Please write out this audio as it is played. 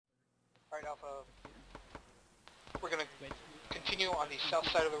Alright, Alpha. We're gonna continue on the south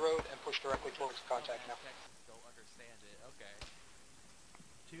side of the road and push directly towards contact now. Don't understand it. Okay.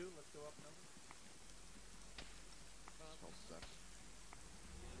 2, let's go up number. Smell sucks.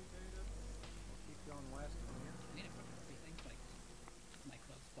 We'll keep going west from here. Made it from everything, like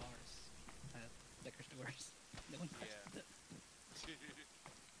nightclubs, bars, liquor stores. No one questions it.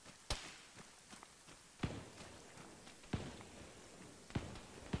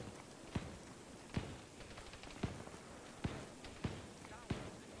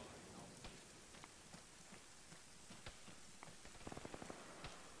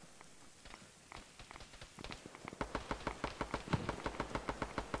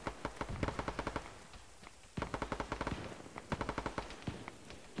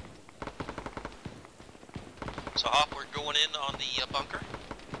 So Hop, we're going in on the bunker.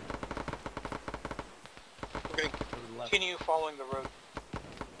 We're going to continue following the road.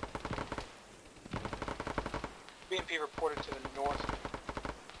 BMP reported to the north.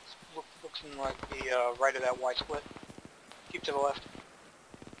 It's looking like the right of that Y split. Keep to the left.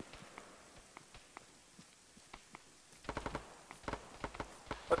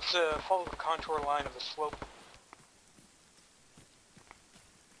 Let's follow the contour line of the slope.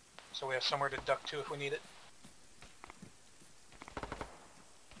 So we have somewhere to duck to if we need it.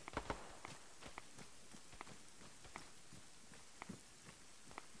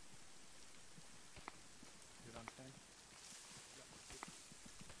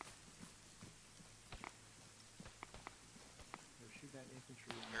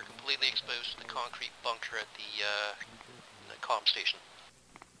 We're completely exposed to the concrete bunker at the comm station.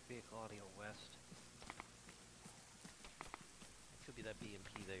 Vehicle audio west. Could be that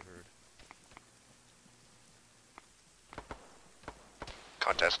BMP they heard.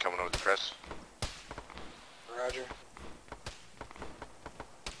 Contact's coming over the crest. Roger.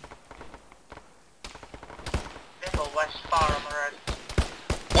 Vehicle west far on the road.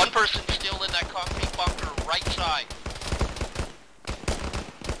 One person still in that concrete bunker, right side.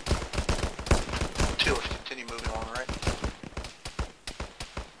 2, let's continue moving along the right.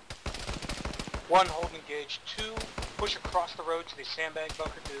 1, hold engaged. 2, push across the road to the sandbag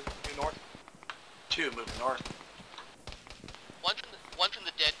bunker to due north. 2, moving north. One from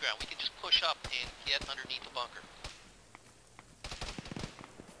the dead ground. We can just push up and get underneath the bunker.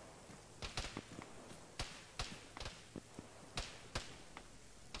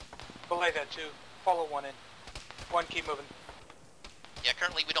 Belay that 2. Follow 1 in. 1, keep moving. Yeah,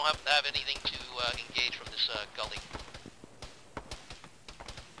 currently we don't have anything to engage from this gully.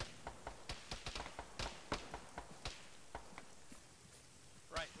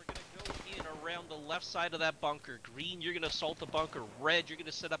 Right, we're gonna go in around the left side of that bunker. Green, you're gonna assault the bunker. Red, you're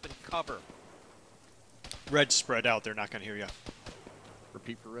gonna set up in cover. Red spread out, they're not gonna hear you.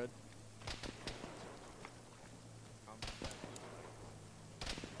 Repeat for red.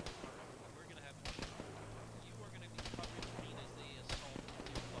 We're gonna have you are gonna be covering green as they assault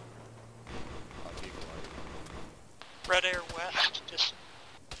the bunker. Red air west, just...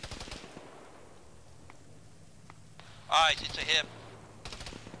 Eyes, it's a hip.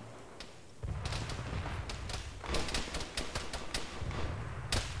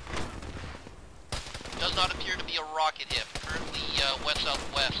 Does not appear to be a rocket hip. Currently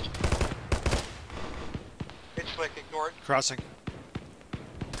west-southwest. Pitch flick, ignore it. Crossing.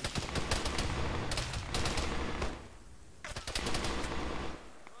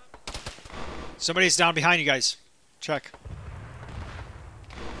 Somebody's down behind you guys. Check.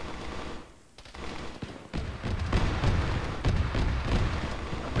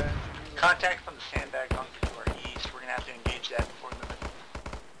 Contact from the sandbag bunker to our east. We're gonna have to engage that before we move it.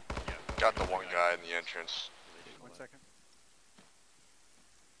 Got the one guy in the entrance. 1 second.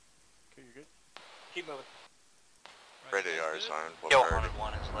 Okay, you're good? Keep moving. Red AR is on. Kill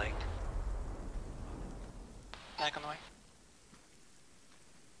 101 is late. Back on the way.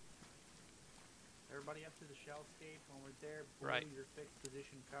 Everybody up to the shell stage when we're there. Blue, Right. your fixed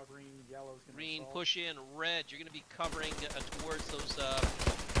position covering. Yellow's gonna Green, assault. push in. Red, you're gonna be covering towards those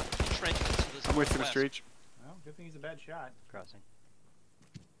entrenchments to this I'm with you, northwest. Mr. H. Well, good thing he's a bad shot. Crossing.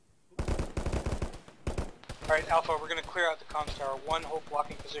 Alright, Alpha, we're gonna clear out the comms tower. 1, hold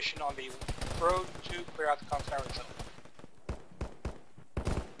blocking position on the road. 2, clear out the comms tower itself.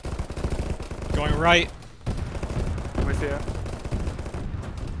 Going right. I'm with you.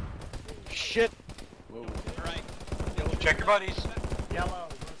 Shit. Whoa. Alright. Check your buddies. Yellow,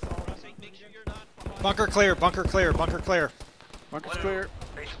 Crossing, make sure you're not behind. Bunker clear, bunker clear, bunker clear. bunker's Blue, clear.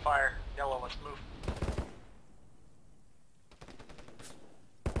 Base of fire. Yellow, let's move.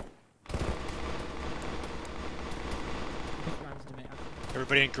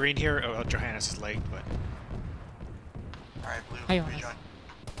 Everybody in green here? Oh, well, Johannes is late, but... Alright, blue, Hey, Johannes. rejoin.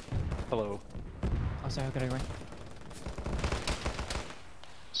 Hello. Oh, sorry, how could I run?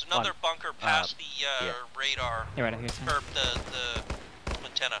 There's another bunker past the radar, Hey, right out here, son. or the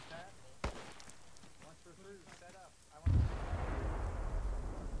antenna.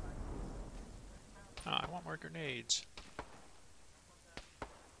 Oh, I want more grenades.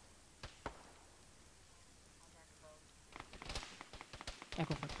 Yeah,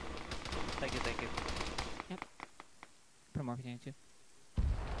 go for it. Thank you, thank you. Put more if you need to.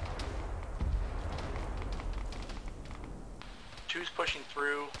 Two's pushing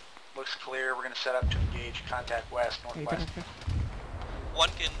through. Looks clear. We're going to set up to engage. Contact west, Hey, northwest. One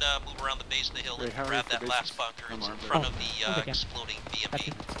can move around the base of the hill and grab that last bunker. It's in front of the exploding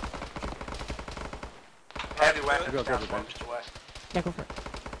BMP. Heavy weapons down slopes to west. Yeah, go for it.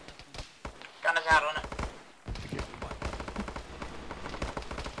 Gun is out on it.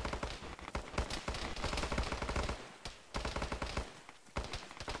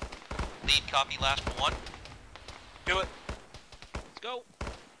 Lead copy last one. Do it. Let's go.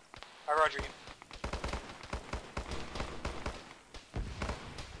 I roger you.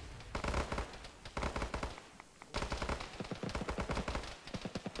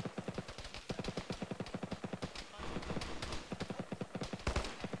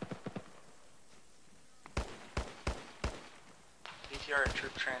 BTR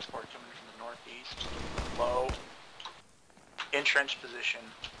troop transport coming from the northeast. Low. Entrenched position.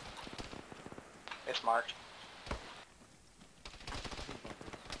 It's marked.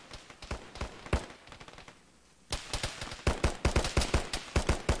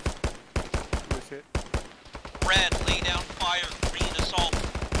 Red, lay down fire. Green, assault.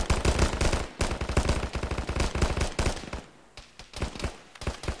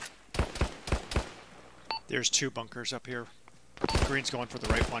 There's 2 bunkers up here. Green's going for the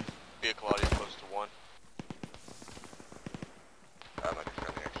right one. Vehicle audio close to 1. That might be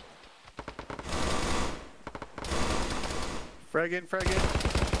friendly, actually. Frag in, frag in.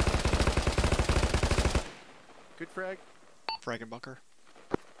 Good frag. Fragging bunker.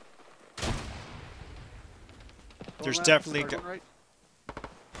 Going There's left, definitely... going right.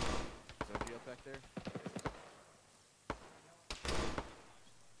 Is that you up back there?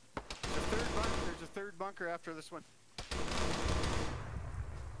 There's a third bunker after this one.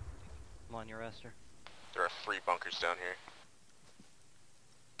 I'm on your raster. There are 3 bunkers down here.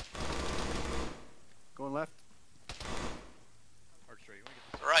 Going left.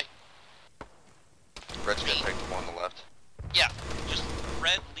 Right. Red's gonna take the one on the left. Yeah, just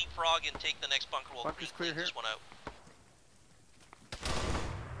red, leapfrog, and take the next bunker while Bunker's green clear cleans here. this one out.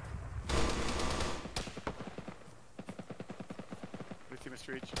 With you,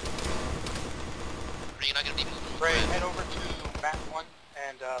 Mr. H. Green, I'm gonna be moving with Ray, red. head over to map 1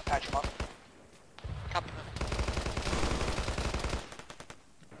 and patch him up. Copy moving.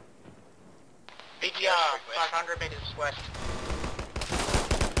 BTR, BTR, 500 meters west.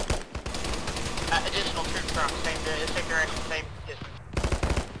 Additional troops are on the same direction, same distance.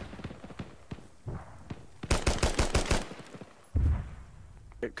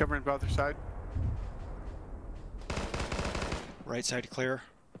 Okay, covering both their side. Right side clear.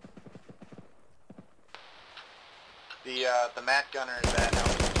 The mat gunner is at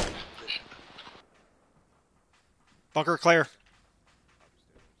altitude position. Bunker clear.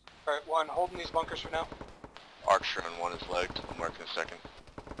 Alright, 1, holding these bunkers for now. Archer on 1 is legged. I'm marking a second.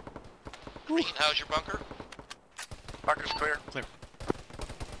 Green, how's your bunker? Bunker's clear. Clear.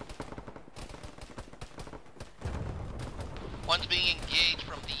 One's being engaged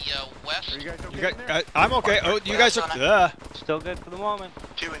from the west. Are you guys okay You in guys, there? I'm okay. Oh, you guys are... Still good for the moment.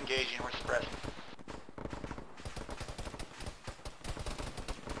 2 engaging, we're suppressing.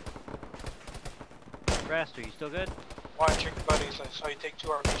 Raster, you still good? Watch your buddies, I saw you take 2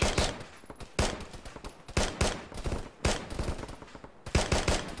 RPGs.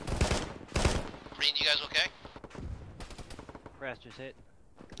 Green, you guys okay? Raster's hit.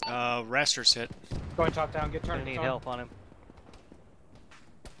 Raster's hit. Going top down, get Gonna turned. need help on him.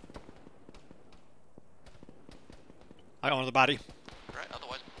 I own the body. Right,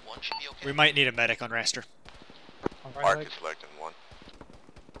 otherwise one should be okay. We might need a medic on Raster. Mark is legged in 1.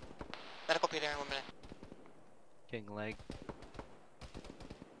 Medical be there in 1 minute. King leg.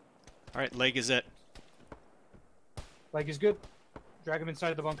 Alright, leg is it. Leg is good. Drag him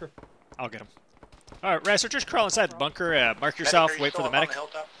inside the bunker. I'll get him. Alright, Raster, just crawl inside the bunker. Mark yourself. Wait for the medic.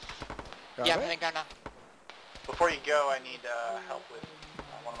 Got Yeah, it? medic down now. Before you go, I need help with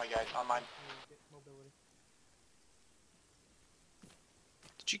one of my guys on mine.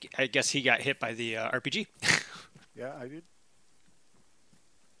 I guess he got hit by the RPG. Yeah, I did.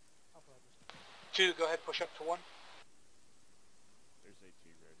 2, go ahead, push up to 1. There's AT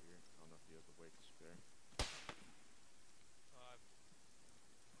right here. I don't know if he has a weight to spare.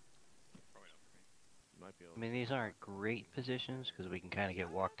 Probably not for me. You might be able I mean, these aren't great positions because we can kind of get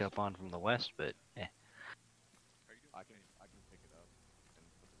walked up on from the west, but eh. I can pick it up and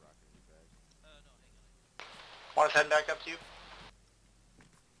put the rocket in your bag. No, hang on. Want us heading back up to you?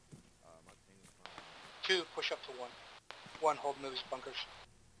 My ping is fine. 2, push up to 1. 1, hold moves bunkers.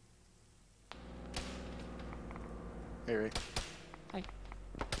 Hey, Ray. Hi.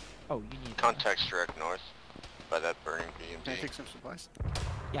 Oh, you need... Contacts direct north by that burning BMP. Can I take some supplies?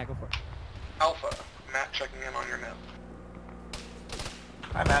 Yeah, go for it. Alpha, Matt checking in on your net.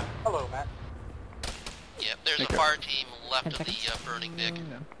 Hi, Matt. Hello, Matt. Yeah, there's Take a care. fire team left of the burning dick.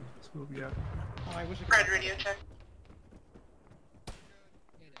 Oh, I wish I could... Red radio check.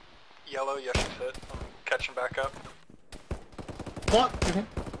 Yellow, yes, you fit. I'm catching back up. What? Okay.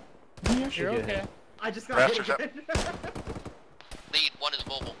 You're okay. I just got Raster's hit again. Lead, 1 is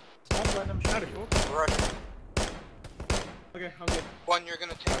mobile. I'm letting him shoot you. Roger. Okay, I'm good. 1, you're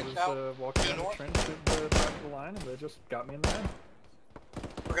gonna take I us was out. walking due down the north. trench at the back of the line and they just got me in the head.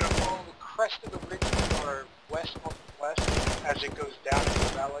 We're gonna follow the crest of the ridge to our west-northwest as it goes down into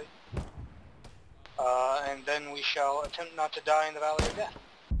the valley. And then we shall attempt not to die in the valley of death.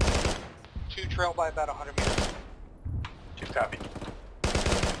 2, trail by about 100 meters. 2 copy.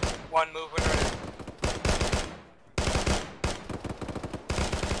 1, moving right.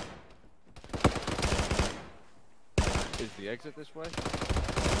 Is the exit this way?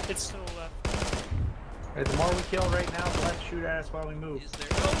 It's still left. Hey, the more we kill right now, the less shoot at us while we move. Is there?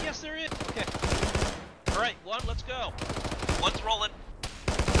 Oh, yes, there is. Okay. All right, 1, let's go. 1's rolling.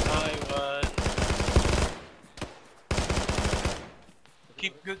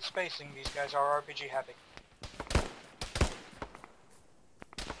 Keep good spacing. These guys are RPG happy.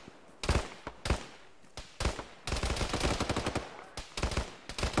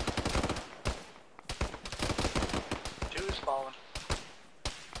 Two is falling.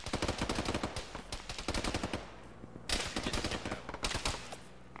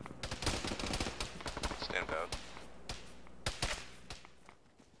 Stand down.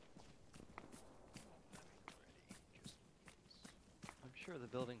 I'm sure the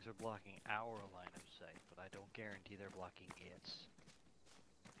buildings are blocking our line of sight, but I don't guarantee they're blocking its.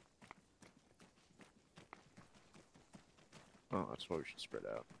 Oh, that's why we should spread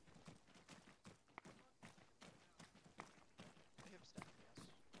out.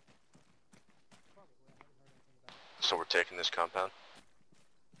 So we're taking this compound?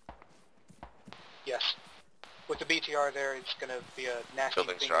 Yes. With the BTR there, it's gonna be a nasty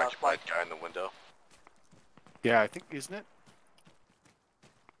Buildings thing. are occupied, guy in the window. Yeah, I think, isn't it?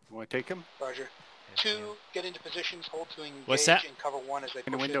 You want to take him? Roger. 2, get into positions, hold to engage What's that? and cover 1 as they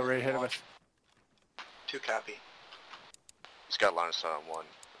In the push window and right ahead of launch. us. 2, copy. He's got line of sight on 1. Are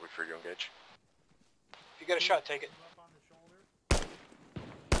we free to engage? If you get a shot, take it.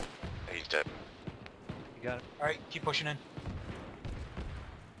 Hey, he's dead. You got it. Alright, keep pushing in.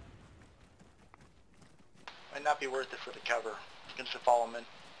 Might not be worth it for the cover. Against the follow them in.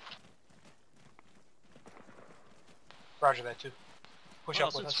 Roger that, 2. Push Well,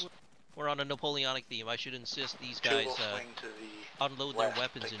 up with since us. we're on a Napoleonic theme, I should insist these 2 guys will swing to the unload their west,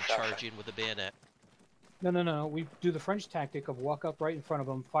 weapons take and traffic. charge in with a bayonet. No. We do the French tactic of walk up right in front of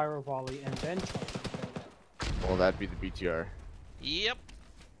them, fire a volley, and then charge them. Well, that'd be the BTR. Yep.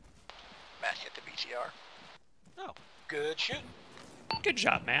 Matt hit the BTR. Oh. Good shoot. Good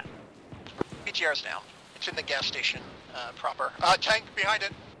job, Matt. BTR's down. It's in the gas station proper. Tank behind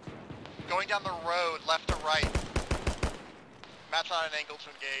it. Going down the road, left to right. Matt's on an angle to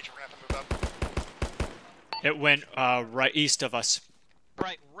engage. We're gonna have to move up. It went right east of us.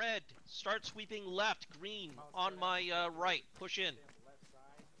 Right, red. Start sweeping left. Green on my right. Push in.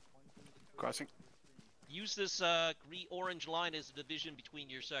 Crossing. Use this orange line as a division between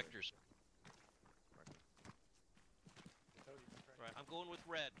your sectors. Right, I'm going with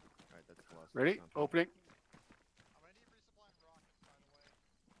red. Alright, that's the last Ready? compound. Opening.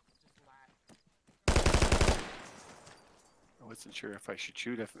 I wasn't sure if I should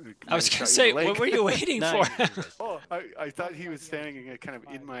shoot. I was gonna say, what were you waiting No, for? Oh, I thought he was standing kind of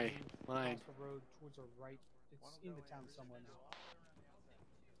in my line. Across the road towards our right. It's in the town somewhere now.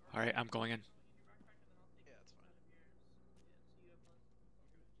 All right, I'm going in. Yeah, that's fine.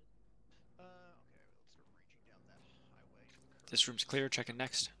 Okay, let's start reaching down that highway. This room's clear. Checking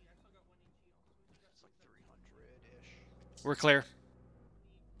next. It's like 300-ish. We're clear.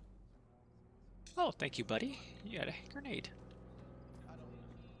 Oh, thank you, buddy. You had a grenade.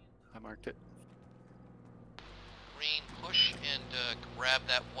 I marked it. Green, push and grab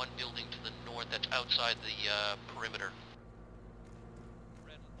that one building to the north that's outside the perimeter.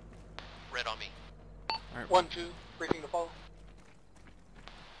 Red on me. Alright. 1-2, briefing to follow.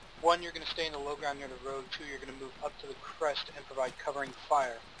 1, you're going to stay in the low ground near the road. 2, you're going to move up to the crest and provide covering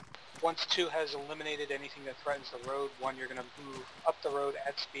fire. Once 2 has eliminated anything that threatens the road, 1, you're going to move up the road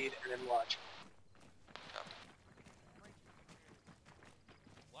at speed and then watch.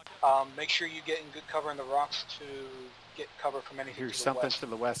 Make sure you get in good cover in the rocks to get cover from anything Here's to the something west. to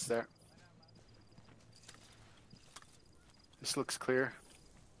the west there. This looks clear.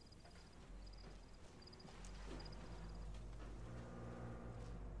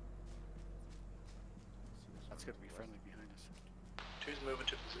 That's going to be friendly behind us. 2's moving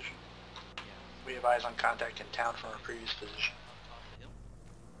to position. We have eyes on contact in town from our previous position.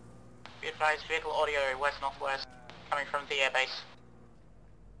 Be advised, vehicle audio west-northwest, coming from the airbase.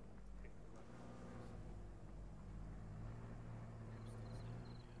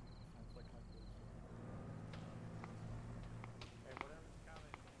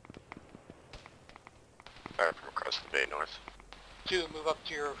 Fire from across the bay north. 2, move up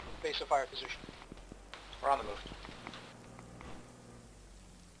to your base of fire position. We're on the move.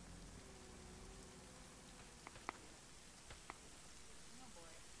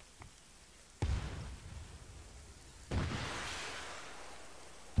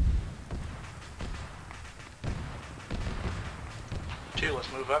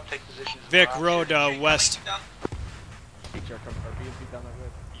 Let's move up, take positions. Vic, road west. HR come, or BMP down the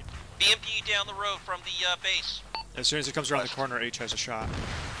road. BMP down the road from the base. As soon as it comes around the corner, H has a shot.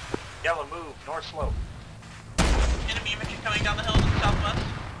 Yellow, move, north slope. Enemy infantry coming down the hill to the southwest.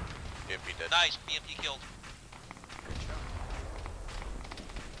 BMP dead. Nice, BMP killed.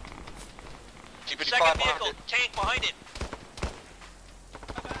 Second vehicle, tank behind it.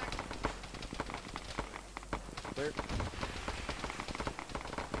 Clear.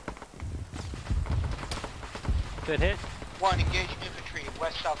 Good hit. 1, engage infantry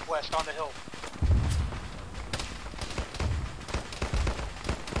west-southwest on the hill.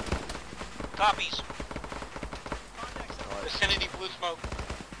 Copies. Vicinity blue smoke.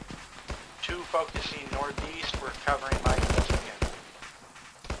 2 focusing northeast, we're covering my position again.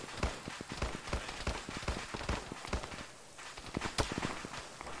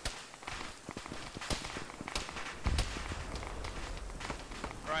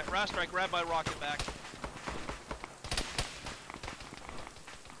 Alright, Rastrike, grab my rocket back.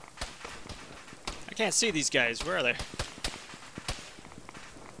 I can't see these guys. Where are they?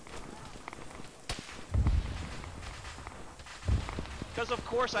 Because of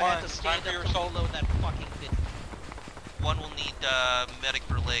course I had to stand up to reload that fucking thing. 1 will need medic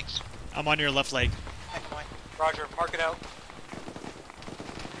for legs. I'm on your left leg. Roger, mark it out.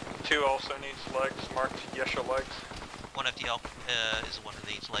 2 also needs legs, marked Yesha legs. 1 FTL is the one who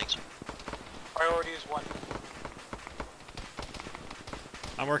needs legs. Priority is 1.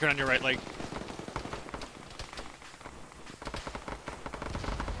 I'm working on your right leg.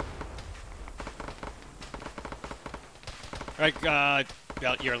 Right, yeah,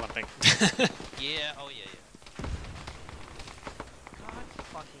 you're limping. Yeah, oh yeah, yeah. God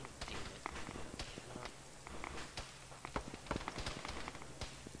fucking damn it.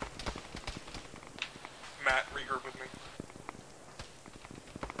 Matt, regroup with me.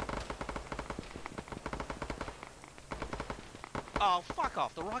 Oh, fuck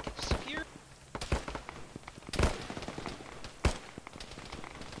off. The rocket disappeared?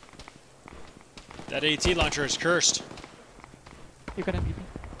 That AT launcher is cursed. You got MVP.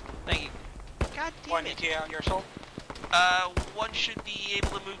 Thank you. God damn 1 it. ETA on your assault. 1 should be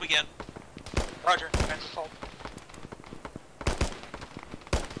able to move again. Roger, commence assault.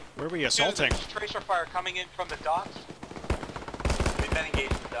 Where are we assaulting? There's tracer fire coming in from the docks. We've been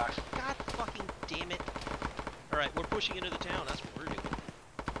engaged in the docks. God fucking damn it. Alright, we're pushing into the town. That's what we're doing.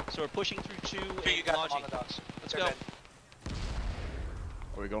 So we're pushing through 2 So you and got launching. them on the docks. Let's They're go. dead.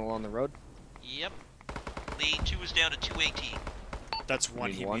 Are we going along the road? Yep. Lead 2 is down to 2 AT. That's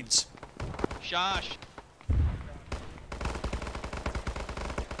 1 he means. Shosh.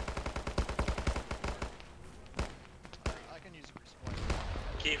 I can use a resupply.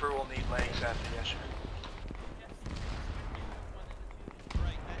 Kiefer will need legs after yesterday.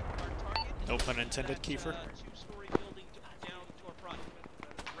 Right, our target No pun intended, Kiefer. 2-story building down to our front.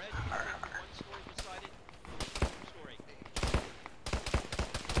 Red, 1-story beside it, 2-story.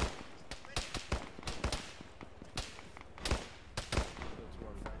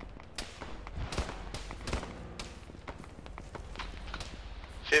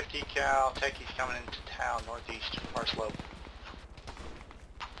 .50 cal, Techie's coming into town, northeast, our slope.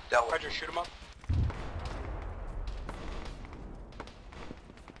 Delaware. Roger, shoot him up.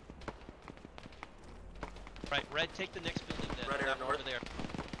 Right, Red, take the next building then. Red That air one north. over there.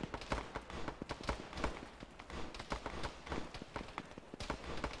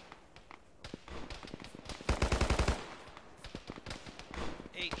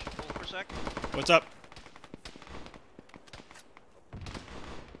 H, hold for a sec. What's up?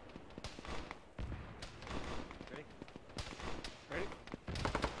 Ready? Ready?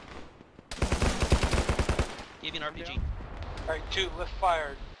 Give you an RPG. Alright, 2, lift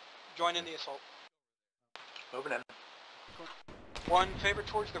fire. Join in the assault. Moving in. 1, favor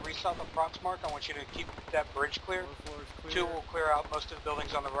towards the restock of prox mark. I want you to keep that bridge clear. 2 will clear out most of the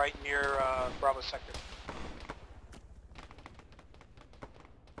buildings on the right near Bravo sector.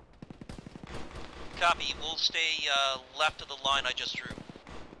 Copy. We'll stay left of the line I just drew.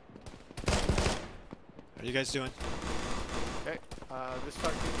 How are you guys doing? Okay, this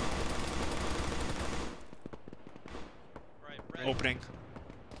target. Right, Red. Opening.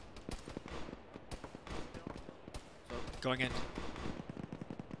 Going in.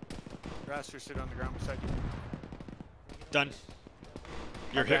 Raster, sit on the ground beside you. Done.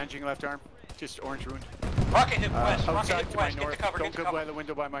 You're hit. Bandaging left arm. Just orange wound. Rocket hit west. Rocket Outside hit to my west. Get north. to cover. Don't Get to go cover. by the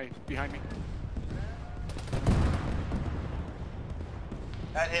window behind me.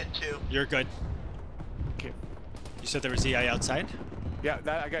 That hit 2. You're good. Okay. You said there was EI outside? Yeah,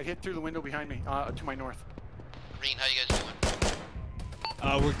 I got hit through the window behind me, to my north. Green, how you guys doing?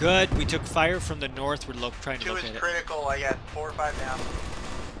 We're good. We took fire from the north. We're trying to 2 is locate it. critical. I got 4 or 5 down.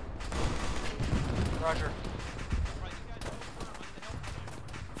 Roger.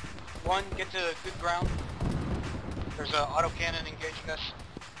 1, get to good ground. There's an autocannon engaging us.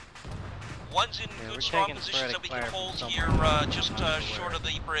 One's in we're good strong taking positions that we can sporadic fire hold from here, somewhere. just short of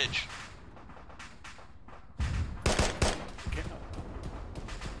the bridge. Okay.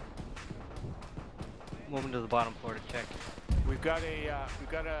 Moving to the bottom floor to check. We've got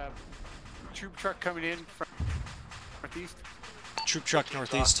a troop truck coming in from northeast. Troop truck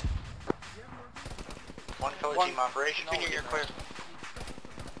northeast. 1 color team operation. Continue, you're clear.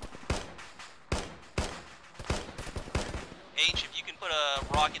 H, if you can put a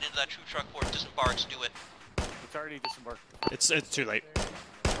rocket into that troop truck before it disembarks, do it. It's already disembarked. It's too late.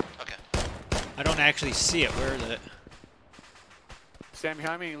 Okay. I don't actually see it. Where is it? Stand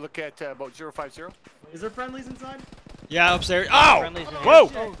behind me and look at about 050. Is there friendlies inside? Yeah, upstairs. Oh! Friendlies in Whoa!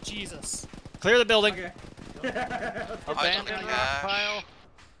 Oh, Jesus. Clear the building. Okay. Abandoned rock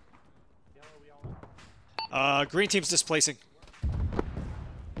pile. Green team's displacing.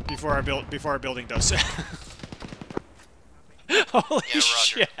 Before our building does. Holy Yeah, Roger.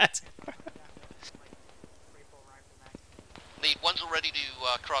 shit! Lead, one's ready to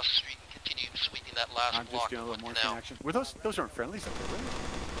cross the street and continue sweeping that last I'm block just doing a little north more now. action. Were those aren't friendlies up there, were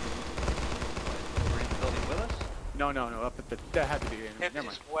We're in the building with us? they? No, up at that had to be. Hit Never is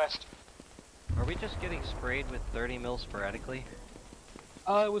mind. west. Are we just getting sprayed with 30 mil sporadically?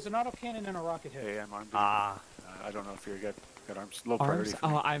 It was an autocannon and a rocket hit. Hey, I'm armed. Ah. I don't know if you got arms. Low priority. Arms? For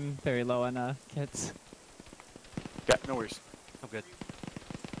me. Oh, I'm very low on kits. Yeah, no worries. I'm good.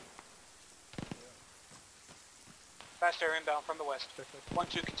 Fast air inbound from the west. 1,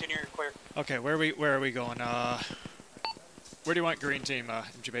 2, continue, you're clear. Okay, where are we going? Where do you want green team,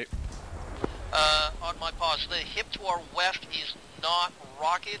 MGB? On my pause, the hip to our west is not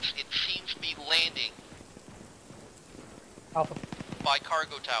rockets, it seems to be landing Alpha. by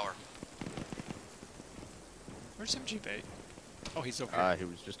cargo tower. Where's MGB? Oh, he's over here. He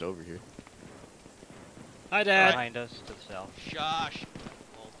was just over here. Hi, Dad. Behind us to the south. Josh.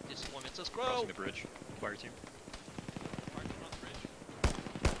 Well, disappointments. Let's grow. Crossing the bridge. Fire team.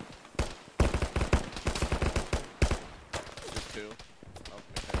 Just 2.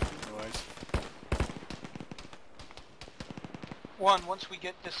 Otherwise. 1, once we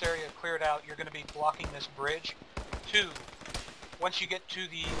get this area cleared out, you're going to be blocking this bridge. 2, once you get to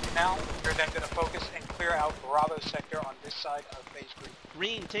the canal, you're then going to focus and clear out Bravo sector on this side of phase 3.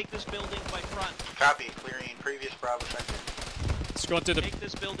 Green, take this building by front. Copy. Clearing previous Bravo sector. Let's go into the. Take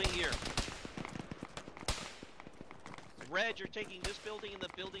this building here. Red, you're taking this building and the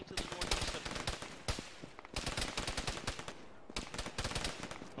building to the northeast of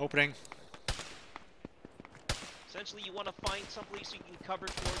you. Opening. Essentially, you want to find someplace you can cover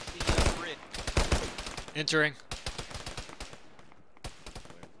towards the grid. Entering.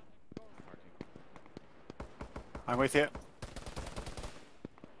 I'm with you.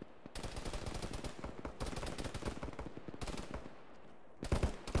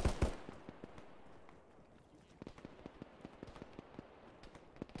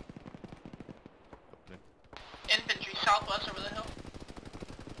 Infantry southwest over the hill.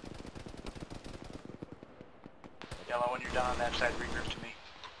 Yellow, when you're done on that side, regroup to me.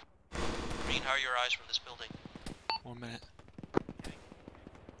 Green, how how are your eyes from this building? 1 minute.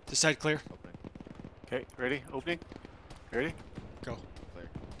 This side clear. Okay, ready? Opening? Ready? Go. Clear.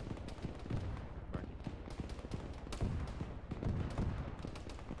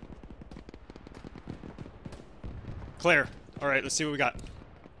 Clear. All right, let's see what we got.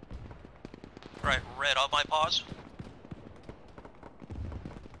 Right, red on my pause.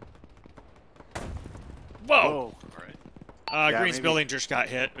 Whoa! Alright. Green's maybe. building just got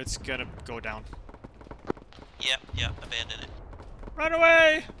hit. It's gonna go down. Yeah, abandon it. Run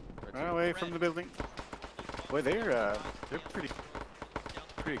away! Run away from the building. Boy, they're pretty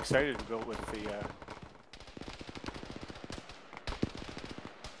excited to go with the.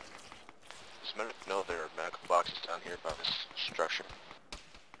 No, there are medical boxes down here by this structure.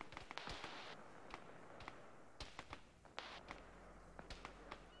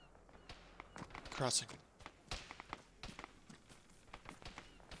 Crossing.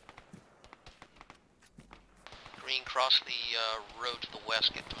 Green, cross the road to the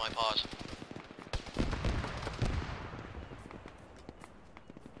west, get to my pause.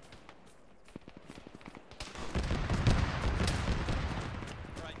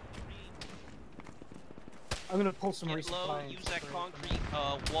 I'm gonna pull some Get low, resupply. use that concrete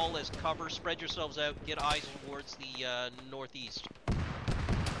wall as cover, spread yourselves out, get eyes towards the northeast. I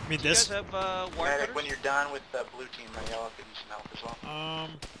mean Do this. you guys have wire Medic, cutters? when you're done with the blue team, my yellow could use some help as well.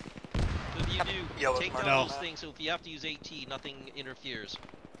 So if you do, Yellow take mark. down No. those things, so if you have to use AT, nothing interferes.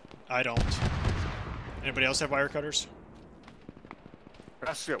 I don't. Anybody else have wire cutters?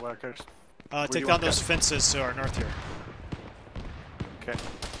 Let's get wire cutters. Take do you down want those cut? fences to our north here. Okay.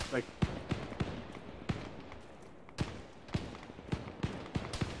 Like.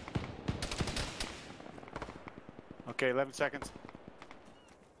 Okay, 11 seconds.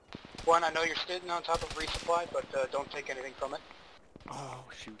 One, I know you're sitting on top of resupply, but don't take anything from it. Oh,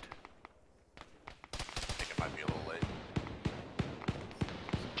 shoot. I think it might be a little late.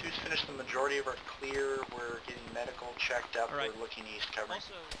 Two's finished the majority of our clear. We're getting medical checked up. Alright. We're looking east covering.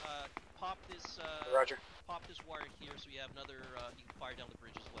 Also, pop this. Roger. Pop this wire here, so you have another. You can fire down the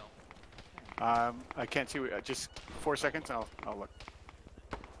bridge as well. I can't see. Just 4 seconds. I'll look.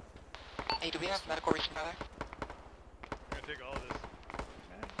 Hey, do we have medical resupply there? We're gonna take all this.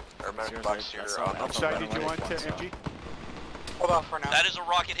 Our medical box here. Which side did you want to, MG? Hold off for now. That is a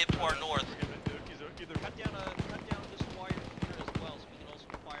rocket hit to our north. Cut down this wire here as well, so we can also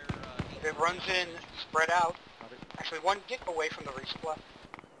fire. If it runs in, spread out. Actually, one, get away from the resupply.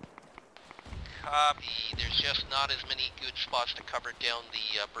 Copy. There's just not as many good spots to cover down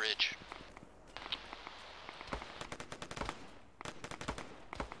the bridge.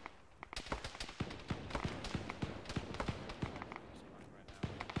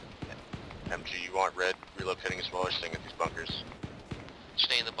 MG, you want red relocating as well as staying at these bunkers?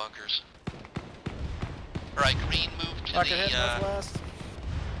 Stay in the bunkers. Alright, green, move to Rocket hit, the northwest.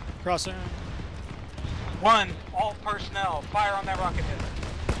 Crossing. One, all personnel, fire on that rocket hit.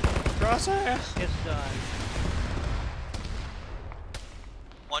 Crossing. It's done.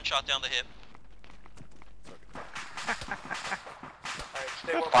 one shot down the hip. Alright,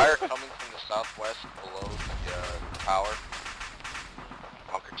 stay well. Fire coming from the southwest below the tower.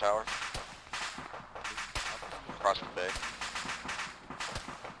 Bunker tower. Across the bay.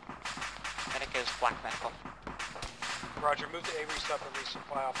 Medic is black medical. Roger, move the Avery stuff and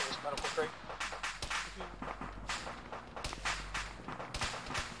resupply off of this medical crate.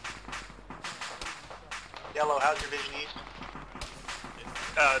 Yellow, how's your vision east?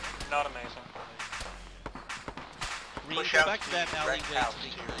 Not amazing. Green, Push go out back to that the alleyway red house to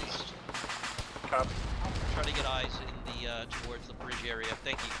to the your east. Copy. Try to get eyes in the towards the bridge area.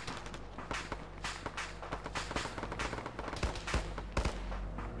 Thank you.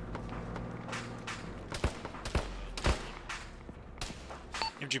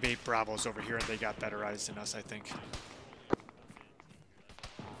 MGB Bravo's over here and they got better eyes than us, I think.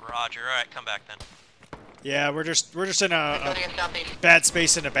 Roger, alright, come back then. Yeah, we're just in a Building is southeast. bad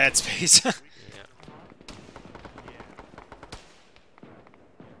space in a bad space.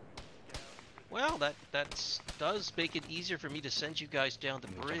 Well, that does make it easier for me to send you guys down the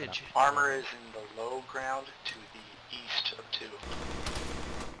bridge. Armor is in the low ground to the east of 2.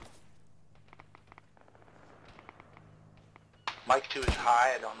 Mike 2 is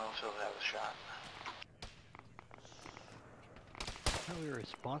high. I don't know if he'll have a shot. How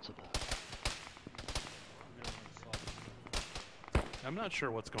irresponsible. I'm not sure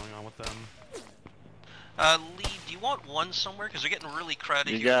what's going on with them. Lee, do you want one somewhere? Because they're getting really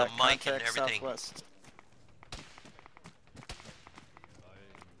crowded You here got with the mic and contact everything. southwest.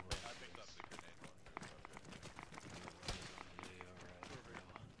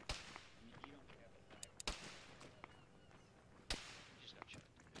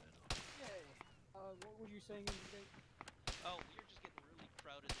 you saying, Indigate? Oh, you're just getting really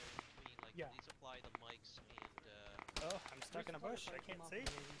crowded there in between. Like, Yeah. please apply the mics and. Oh, I'm stuck in a bush. I can't see.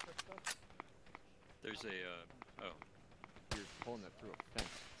 There's a, oh. You're pulling that through a fence.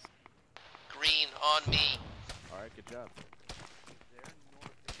 Green on me. Alright, good job.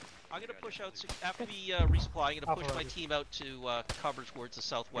 I'm gonna push out after we resupply. I'm gonna push my team out to cover towards the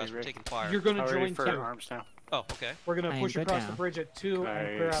southwest. We're taking fire. You're gonna join for 2. Arms now. Oh, okay. We're gonna I am push good across now. the bridge at 2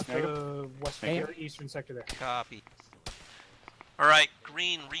 and clear out the west or eastern sector there. Copy. All right,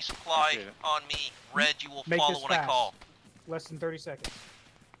 green resupply on me. Red, you will Make follow this when I fast. call. Less than 30 seconds.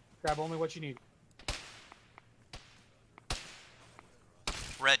 Grab only what you need.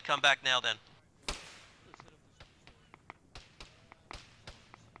 Red, come back now then.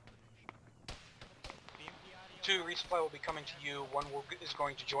 Two, resupply will be coming to you. One is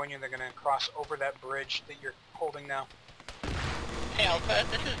going to join you, and they're going to cross over that bridge that you're holding now. Hey Alpha,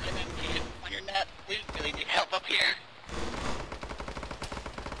 this is MMG on your net. We really need help up here.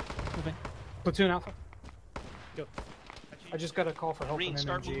 Moving. Platoon Alpha. Go. I just got a call for help Green, from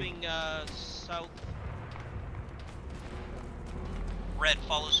start MMG. moving south. Red,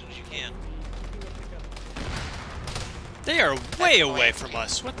 follow as soon as you can. They are way away from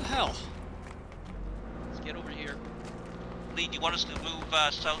us. What the hell? Let's get over here. Lead, you want us to move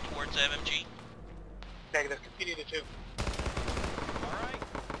south towards MMG? Negative. Continue to 2.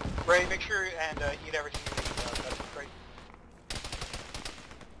 Alright. Ray, make sure and eat everything you need. That's great.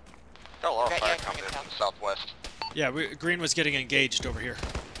 Got a lot of Okay, fire yeah, coming in coming from the southwest. Yeah, Green was getting engaged over here.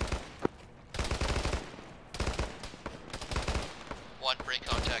 One, break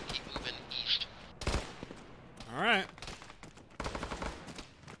contact, keep moving east. Alright.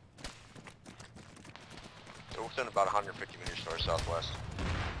 So within about 150 meters to our southwest.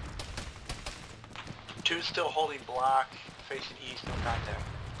 2 still holding block, facing east, no contact.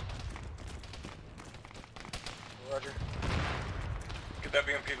 Roger. Get that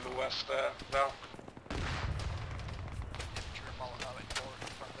BMP to the west, Val.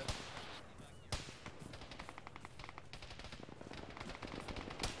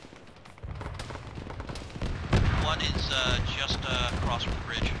 One is just across from the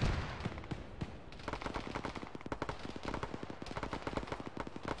bridge.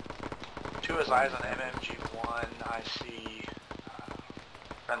 Two has eyes on MMG1. I see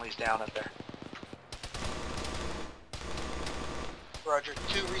friendlies down up there. Roger.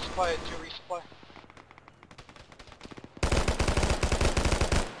 2 resupply at 2 resupply.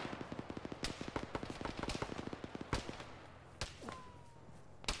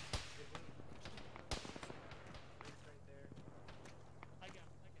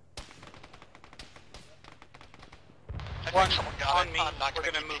 One someone got on it. me. I'm not We're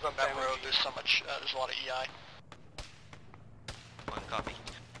gonna gonna move up that that road. road. There's so much. There's a lot of EI. One, copy.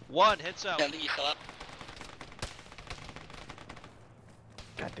 One, head south. Yeah, you still up?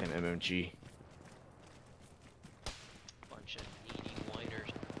 Goddamn MMG. Bunch of needy whiners.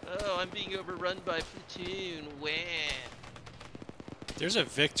 Oh, I'm being overrun by platoon. Wah. There's a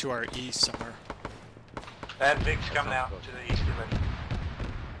Vic to our east somewhere. That Vic's coming out to the east of it.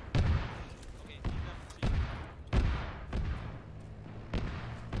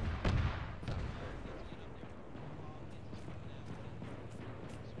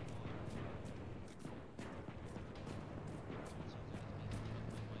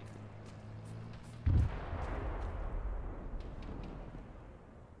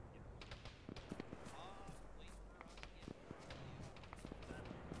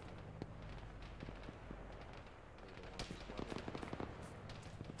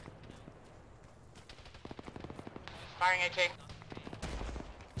 Firing AT.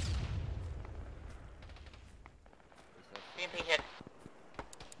 BMP hit.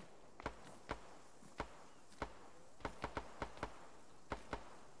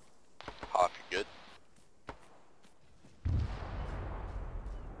 Hoff, you good?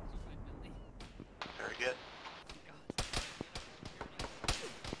 Very good.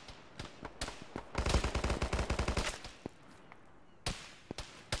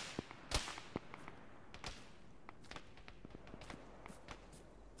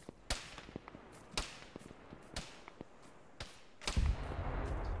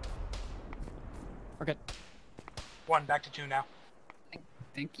 We're good. 1, back to 2 now.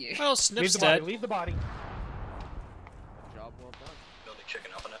 Thank you. Well, Snip's Leave the body. dead. Leave the body. Job well done. Building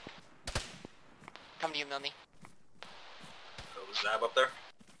chicken up in it. Come to you, Milne. So was Zab up there?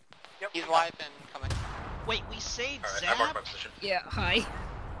 Yep. He's live and coming. Wait, we saved Alright, I Zab? marked my position. Yeah, hi.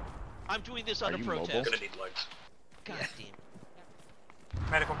 I'm doing this under you protest. mobile? Gonna need legs. God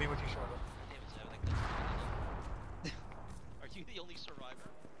damn. Medic will be with you shortly. Damn it, Zab, that guy's Are you the only survivor?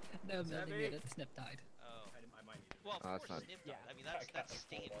 No, Milne made it. Snip died. Oh. Well, of Oh, course that's not- Snip died. I mean, that's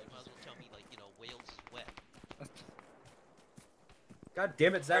standard. You might as well tell me, like, you know, Wales is wet. God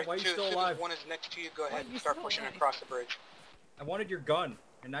damn it, Zach, Alright, why are you two, still as soon alive? as one is next to you, go Why ahead are and you start still pushing alive? across the bridge. I wanted your gun,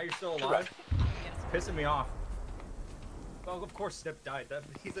 and now you're still alive? It's pissing me off. Well, of course Snip died.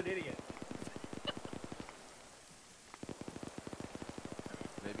 He's an idiot.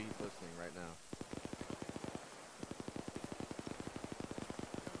 Maybe he's listening right now.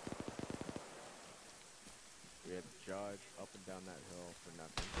 We had to jog up and down that hill for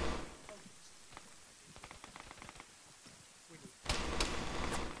nothing.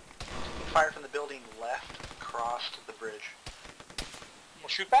 Fire from the building left across to the bridge. We'll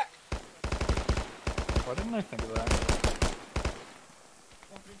shoot back. Why didn't I think of that?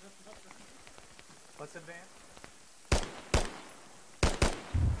 Let's advance.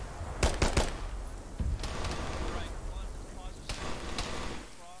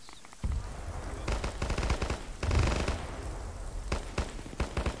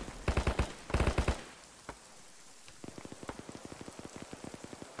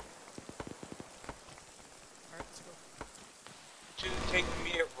 Two, take the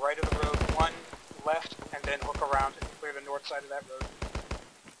immediate right of the road. One, left, and then hook around and clear the north side of that road.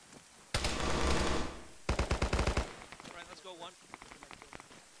 Alright, let's go one.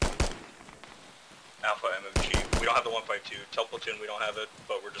 Alpha MMG. We don't have the 152. Tell platoon we don't have it,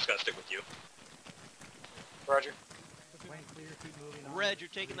 but we're just gonna stick with you. Roger. Red, you're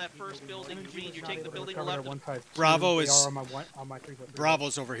taking that first building. Green, you're taking the building left. Bravo They is. are on my 3.3.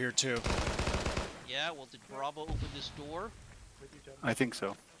 Bravo's over here too. Yeah, well, did Bravo open this door? I think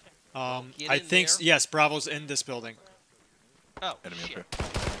so. Get I in think there. yes. Bravo's in this building. Oh, Enemy shit.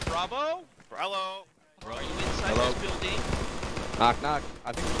 up Bravo? Bravo! Are you inside Hello? this building? Knock, knock.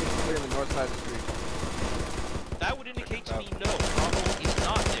 I think we're clear on the north side of the street. That would indicate to me no. Bravo is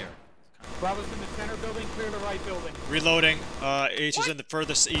not there. Bravo's in the center building, clear the right building. Reloading. H is in the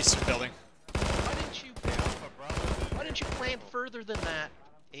furthest eastern building. Why didn't you plan further than that?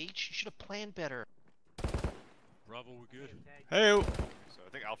 H, you should have planned better. Bravo, we're good. Hey. So I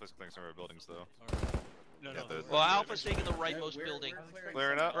think Alpha's clearing some of our buildings, though. No, no. Well, Alpha's taking the rightmost building.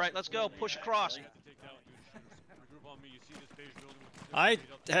 Clearing up. All right, let's go. Push across. I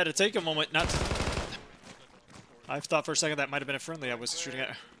had to take a moment not to... I thought for a second that might have been a friendly I was shooting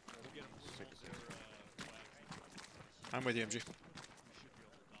at. I'm with you, MG.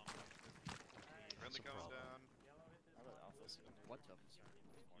 Friendly comes down. What the if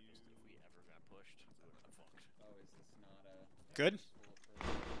we ever got pushed? Fucked. Oh, is this not a... Good.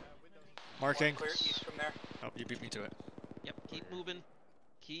 Marking. Clear east from there. Oh, you beat me to it. Yep, keep moving.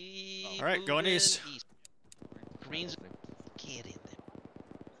 Keep All right, going moving east. Green's... Get in there.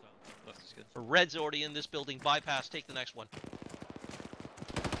 Left is good. Red's already in this building. Bypass. Take the next one.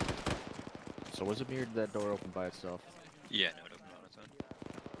 So was it mirrored that door open by itself? Yeah, no, it opened on its own.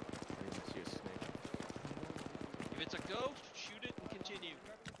 I didn't see a snake. If it's a ghost, shoot it and continue.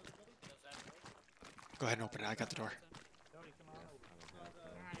 Go ahead and open it. I got the door.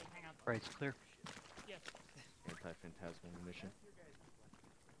 Right, it's clear. Anti-phantasmal mission.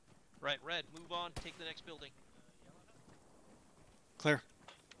 Right, Red, move on. Take the next building. Clear.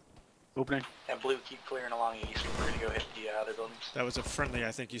 Opening. And blue, keep clearing along east. We're gonna go hit the other buildings. That was a friendly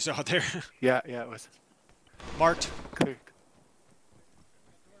I think you saw there. Yeah, it was. Marked. Clear.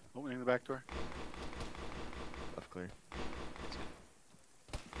 Opening the back door. Left clear.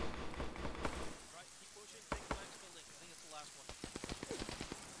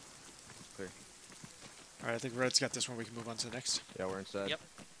 Clear. Alright, I think Red's got this one. We can move on to the next. Yeah, we're inside. Yep.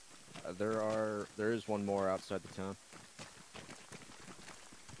 There is one more outside the town.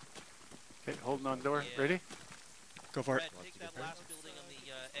 Okay, holding on door. Yeah. Ready? Go for Red, it. take that last building on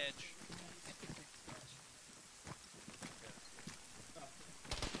the edge.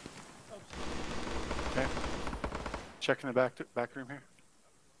 Okay. Checking the back room here.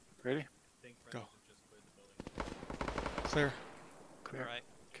 Ready? Go. Clear. Clear. Right.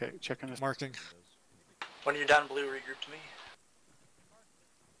 Okay, checking this. Marking. When you're done, blue, regroup to me.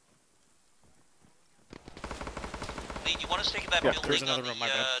 Lee, do you want us to take that Yeah, building there's another on room, the my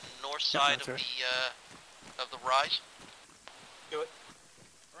bad. north Yeah, side that's of right. the rise? Do it.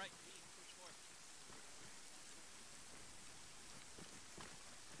 Alright, Green, push north.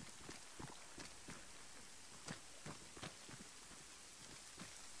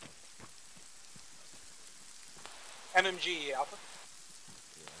 MMG, Alpha.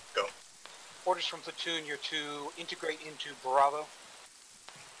 Go. Orders from platoon, you're to integrate into Bravo.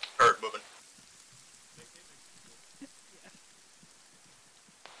 Moving.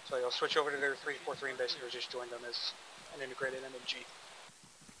 So you'll switch over to their 343 and basically just join them as an integrated MMG.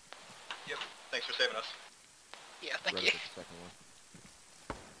 Yep. Thanks for saving us. Yeah, thank Red you. at the second one.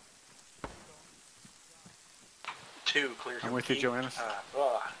 2, clear I'm complete. with you, Joannis.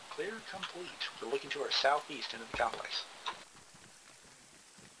 Clear complete. We're looking to our southeast into the complex.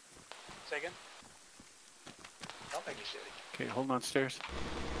 Say again? Don't make me silly. Okay, hold on stairs.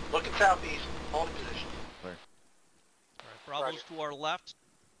 Looking southeast, holding position. Clear. Alright, Bravo's to our left.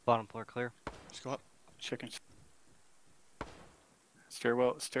 Bottom floor clear. Just go up. Chicken.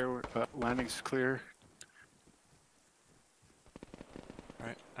 Landing's clear.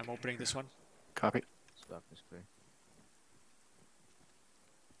 Alright, I'm opening this one. Copy. Stock is clear.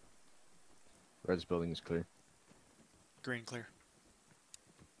 Red's building is clear. Green clear.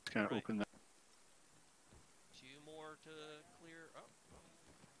 Just gonna open that. 2 more to clear. Oh.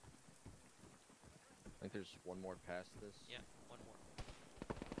 I think there's one more past this. Yeah, 1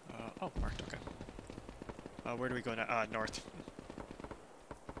 more. Oh, marked, okay. Where do we go now? North.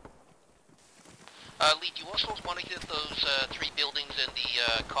 Lee, do you also want to hit those 3 buildings in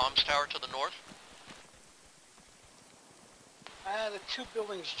the comms tower to the north? The 2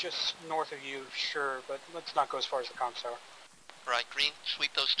 buildings just north of you, sure, but let's not go as far as the comms tower. Right, Green,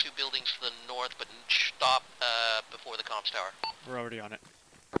 sweep those 2 buildings to the north, but stop before the comms tower. We're already on it.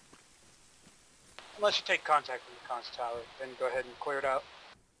 Unless you take contact from the comms tower, then go ahead and clear it out.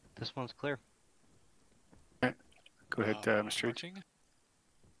 This one's clear. Go ahead, Mr. H. Marking.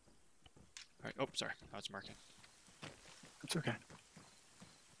 Alright, oh, sorry. I was marking. That's okay.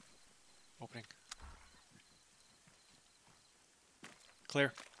 Opening.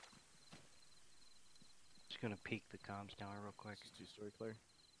 Clear. Just gonna peek the comms tower real quick. 2-story clear.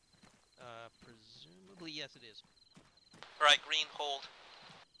 Presumably, yes, it is. Alright, Green, hold.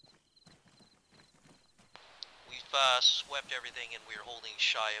 We've swept everything and we're holding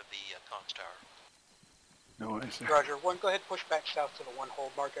shy of the comms tower. No worries there. Roger. 1, go ahead and push back south to the 1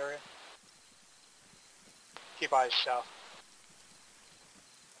 hold mark area. Keep eyes south.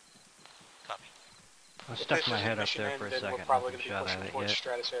 Copy. I If stuck this my is head up mission there end, for a then second. we're probably Nothing going to be shot pushing at it towards yet.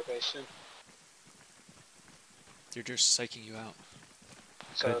 Stratis Air Base soon. They're just psyching you out.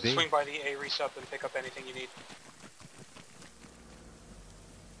 So Could be. swing by the A resup and pick up anything you need.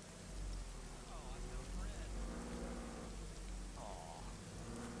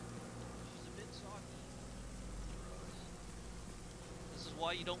 She's a bit soggy. This is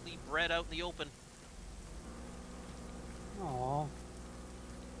why you don't leave bread out in the open. Aww.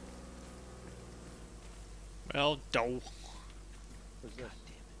 Well, dough. What's this?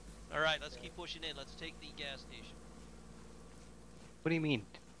 Alright, let's keep pushing in. Let's take the gas station. What do you mean?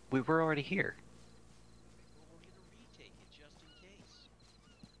 We were already here. Well, we're gonna retake it just in case.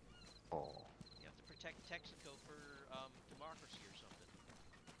 Oh. You have to protect Texaco for democracy or something.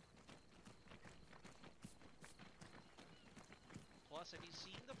 Plus, have you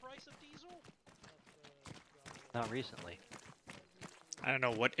seen the price of diesel? Not recently. I don't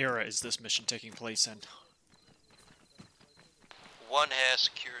know, what era is this mission taking place in? 1 has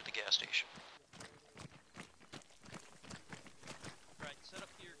secured the gas station. Right, set up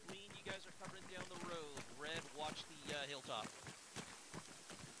here. Green, you guys are covering down the road. Red, watch the hilltop.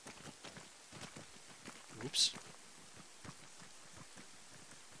 Oops.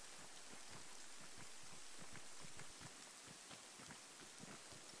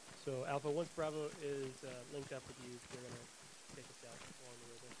 So Alpha, once Bravo is linked up with you, you're gonna take us out along the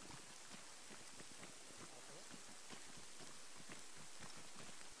river.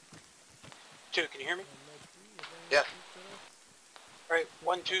 Two, can you hear me? Yeah. Alright,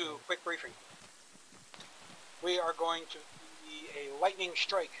 1, 2, quick briefing. We are going to be a lightning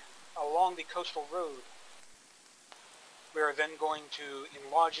strike along the coastal road. We are then going to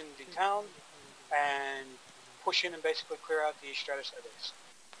enlarge in the town and push in and basically clear out the Stratis Air Base.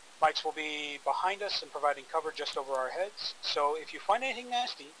 Mites will be behind us and providing cover just over our heads, so if you find anything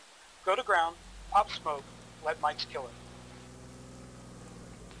nasty, go to ground, pop smoke, let Mites kill it.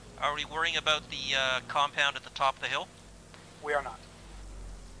 Are we worrying about the compound at the top of the hill? We are not.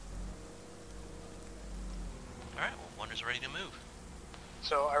 Alright, well, 1 is ready to move.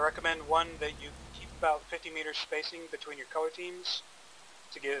 So I recommend, 1, that you keep about 50 meters spacing between your color teams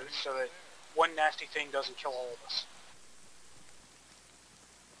to give so that one nasty thing doesn't kill all of us.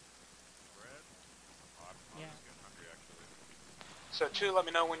 Yeah. So 2, let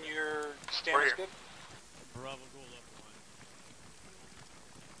me know when your stand is good. Bravo, go left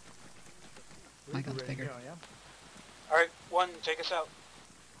I got the bigger. yeah? Alright, 1, take us out.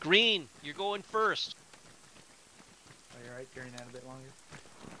 Green, you're going first. Are you alright carrying that a bit longer?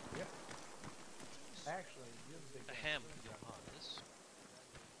 Yep. Actually, you have a big Ahem.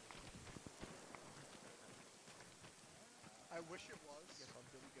 I wish it was.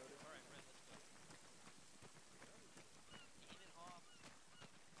 Alright, Red, let's go.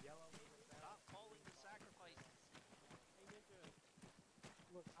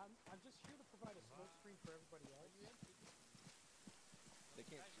 I'm just here to provide a smoke screen for everybody else. They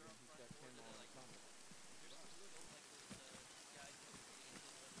can't see him. He's got camera on the tunnel.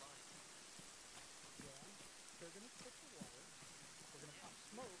 Yeah. They're gonna stick the water. We're gonna pop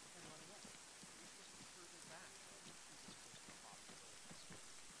smoke and run away. You're supposed to be further back.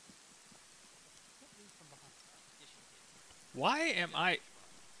 Can't lead from behind. Why am I?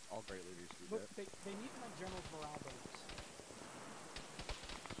 All great leaders do Look, that. they need my general's morale bonus.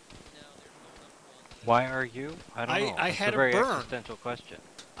 Why are you? I don't know. I It's had a very burn. existential question.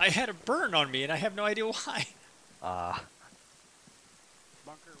 I had a burn on me, and I have no idea why. Bunker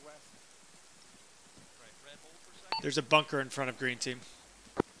west. There's a bunker in front of green team.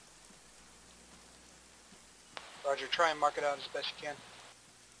 Roger, try and mark it out as best you can.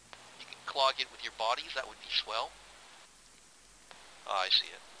 You can clog it with your bodies, that would be swell. Oh, I see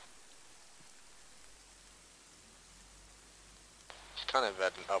it. It's kind of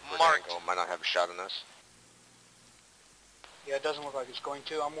at an upward Marked. angle. Might not have a shot on us. Yeah, it doesn't look like it's going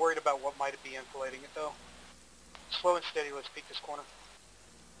to. I'm worried about what might be insulating it, though. Slow and steady, let's peek this corner.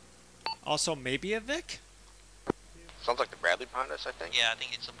 Also, maybe a Vic? Sounds like the Bradley behind us, I think. Yeah, I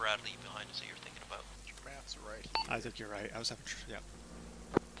think it's the Bradley behind us that you're thinking about. Your math's right. I think you're right. I was having yeah.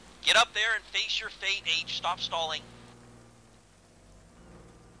 Get up there and face your fate, H. Stop stalling.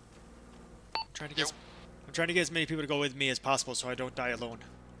 I'm trying to get as many people to go with me as possible so I don't die alone.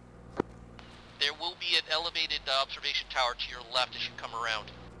 There will be an elevated observation tower to your left as you come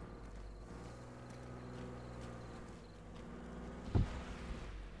around.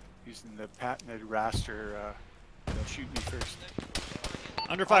 Using the patented raster, they'll shoot me first.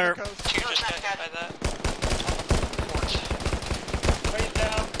 Under fire. You just got hit by that. Right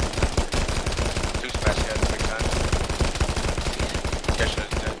down. Two smash heads, big time. Kesha is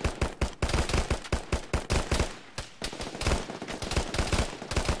dead.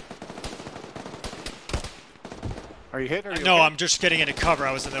 Are you hit or are you No, okay? I'm just getting into cover.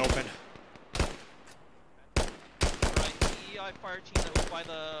 I was in the open. Alright, the EI fire team that was by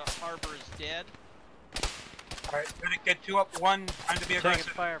the harbor is dead. Alright, gonna get 2 up, 1, time to be aggressive.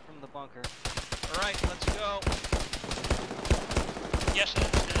 Taking fire from the bunker. Alright, let's go. Yes, it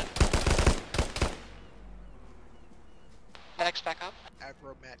is dead. Medic's back up.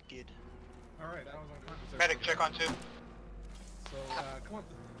 Aggro Matt Gid. Alright, I was unconscious there. Medic, check on 2. So, come on,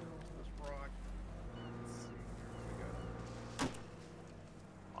 this rock. Let's see here.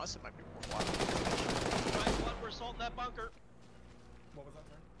 Austin might be more wild. Alright, one, we're assaulting that bunker. What was that,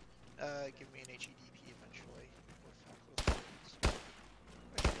 sir? Give me an HEDP eventually.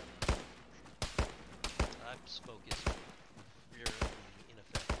 That smoke is very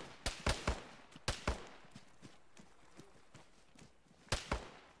ineffective.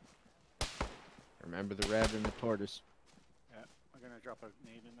 Remember the rabbit and the tortoise. Yeah, I'm gonna drop a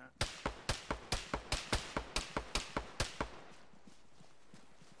nade in that.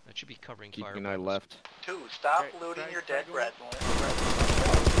 That should be covering Keep fire. an eye left. 2, stop Okay, looting try- your try dead going. Red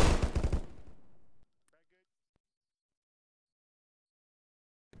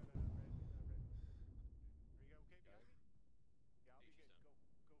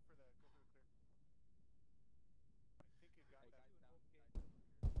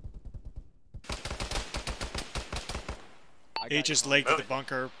H is late to the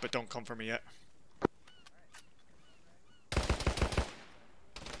bunker, but don't come for me yet.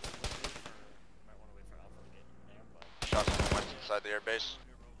 Shots from the west inside the airbase.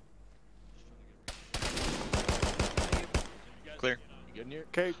 Clear. You good in here?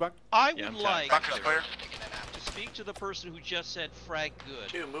 Okay, Buck. I Yeah, would I'm like Bunker's clear. to speak to the person who just said frag good.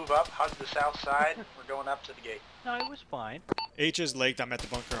 2, move up, hug the south side. We're going up to the gate. No, it was fine. H is late. I'm at the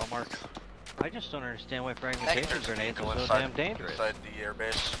bunker. I'll mark. I just don't understand why fragmentation There's a grenades vehicle are so inside, damn dangerous. inside the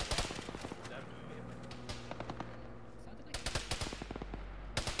airbase.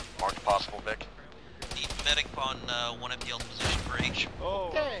 Marked possible, Vic. Need medic on 1 FPL position for H. Oh.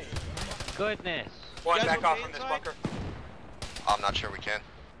 Okay. Goodness. 1 guys back okay off from this inside? bunker. I'm not sure we can.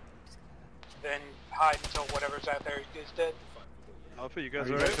 Then hide until whatever's out there is dead. Alpha, you Are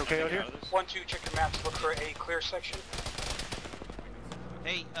you guys okay out here? 1, 2, check your maps, look for a clear section.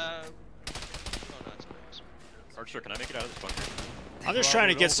 Hey, oh no, it's Graves. Archer, can I make it out of this bunker? I'm just trying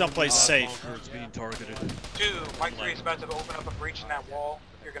to get someplace safe. Bunker's being targeted. 2, Mike 3 is about to open up a breach in that wall.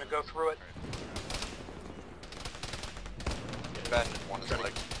 You're gonna go through it. Ben, one is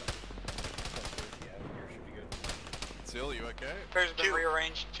like. Seal, you okay? Clears have been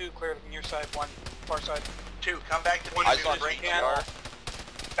rearranged. 2, clear from your side, 1, far side. 2, come back to me. I as saw soon as you break can.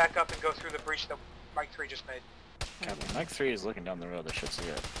 Back up and go through the breach that Mike 3 just made. Captain, Mike 3 is looking down the road. The shit's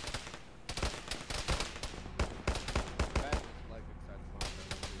good.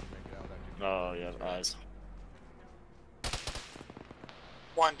 you have eyes.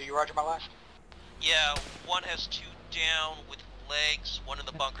 1, do you roger my last? Yeah, 1 has 2 down with legs, 1 in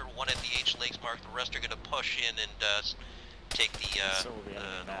the bunker, 1 at the H legs mark. The rest are going to push in and take the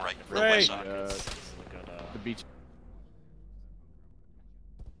right, the west side. The beach.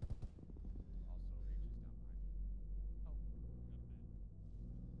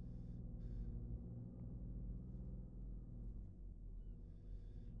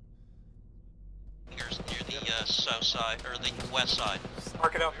 Near the south side, or the west side.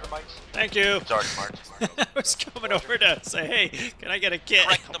 Mark it out for mics. Thank you. It's already marked. I was coming over to say, hey, can I get a kit?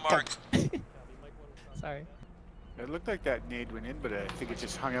 Correct the mark. Sorry. It looked like that nade went in, but I think it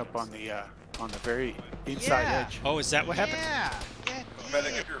just hung up on the very inside edge. Oh, is that what happened? Yeah.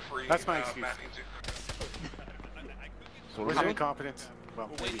 Medic, if you're free. That's my excuse. So Was it incompetence? Well,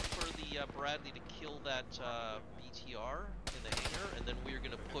 We're waiting for the Bradley to kill that BTR in the hangar, and then we're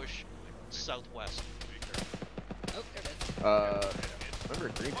gonna push southwest. Oh, there it is. Remember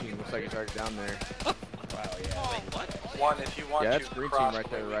green team looks like it's already down there. Oh. Wow, yeah. Wait, what? 1, if you want Yeah, to that's green team cross right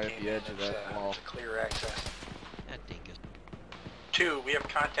there, where we right at came the in, edge of that it's, wall. it's a clear access. That dingus. 2, we have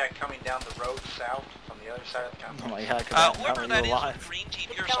contact coming down the road south from the other side of the compound. Oh my god, how Whoever are that you is, alive? green team,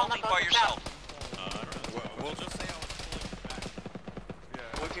 you're assaulting by yourself. I don't know. We'll just say I was pulling back.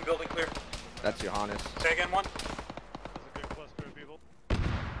 Yeah. Blue team building clear. That's Johannes. Say again, 1. That's a good cluster of people.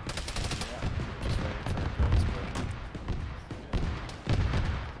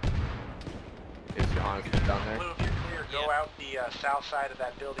 Is Johannes down there? Blue, if you're clear, go out the south side of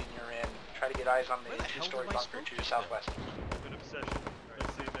that building you're in. Try to get eyes on the two-story bunker to the southwest. Bit of obsession.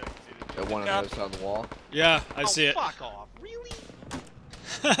 I see that. That one on the other side of the wall. Yeah, I see it. Fuck off. Really?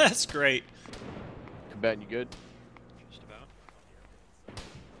 That's great. Combatant, you good? Just about.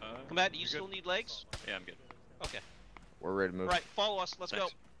 Combat, do you still need legs? Yeah, I'm good. Okay. We're ready to move. Right, follow us. Let's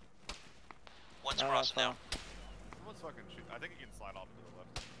Thanks. go. 1's crossing now. Someone's fucking shoot. I think he can slide off to the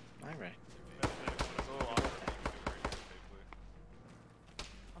left. Alright. It's a little awkward.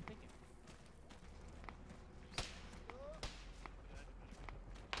 I'm thinking.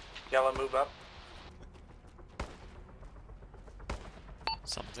 Yellow, move up.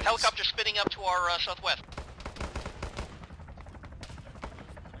 Something. Helicopter spinning up to our southwest.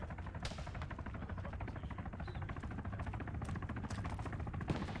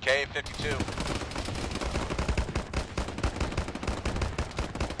 K-52.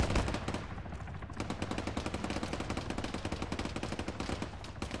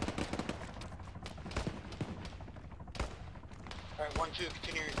 Alright, 1, 2,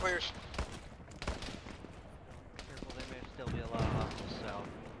 continue your clears. Careful, they may still be a lot off to the south.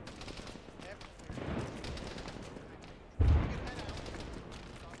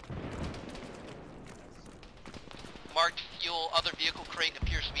 Marked fuel, other vehicle crate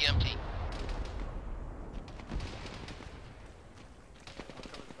appears to be empty.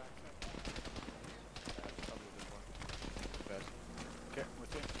 Okay,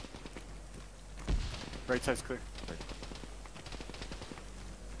 with you. Right side's clear.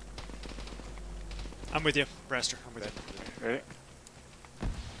 I'm with you, Braster. I'm with you. Ready?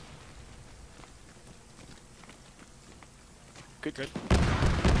 Good. Good.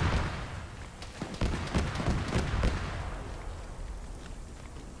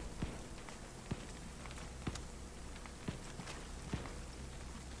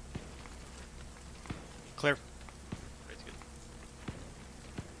 Clear. Great's good.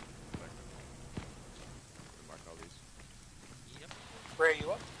 Mark all these. Yep. Ray,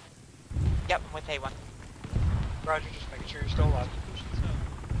 you up? Yep, I'm with A1. Roger, just making sure you're still alive.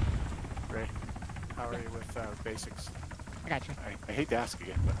 Ray, how are you with basics? I got you. I hate to ask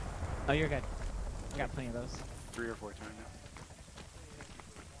again, but Oh, you're good. I got plenty of those. 3 or 4 times now.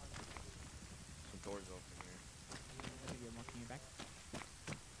 Some doors open here. Maybe I'm walking you back.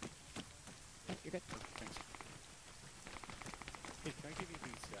 Yep, you're good. Thanks. Hey, can I give you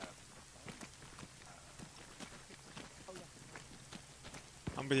these? Oh, yeah.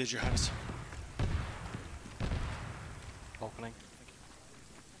 I'm with you, Johannes. Opening.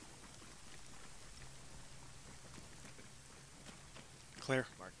 Clear.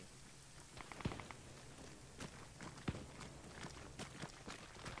 Marking.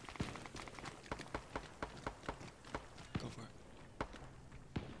 Go for it.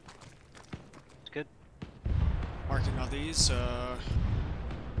 It's good. Marking all these.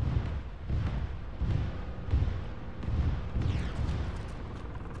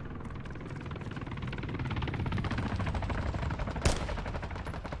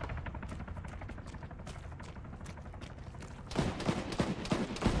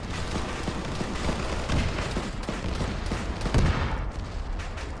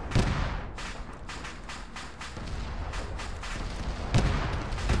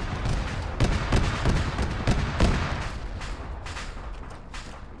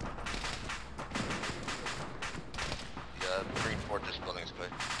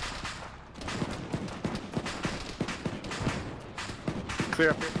 clear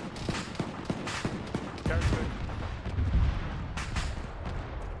up here. Tower's good.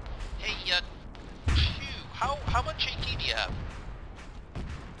 Hey, Q, how much AT do you have?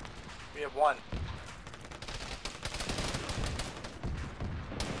 We have one.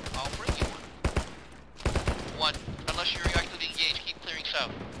 I'll bring you one. One, unless you're actively engaged, keep clearing south.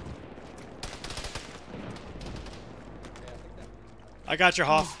 I got your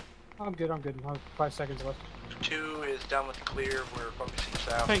Hoff. I'm good. 5 seconds left. 2 is done with the clear. We're focusing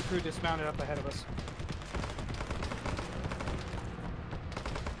south. Tank crew dismounted up ahead of us.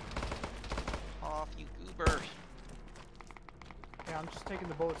 Off, you goobers. Yeah, I'm just taking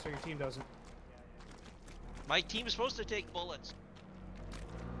the bullets so your team doesn't. My team is supposed to take bullets.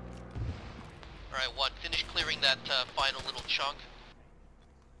 Alright, 1, finish clearing that final little chunk.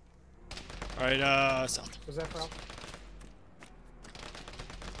 Alright, south. Was that for Alpha?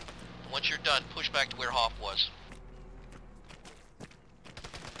 Once you're done, push back to where Hoff was.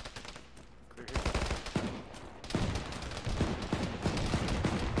 Clear here.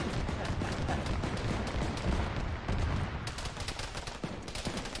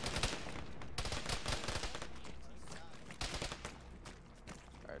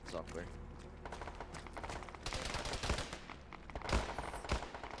 Alright, it's all clear.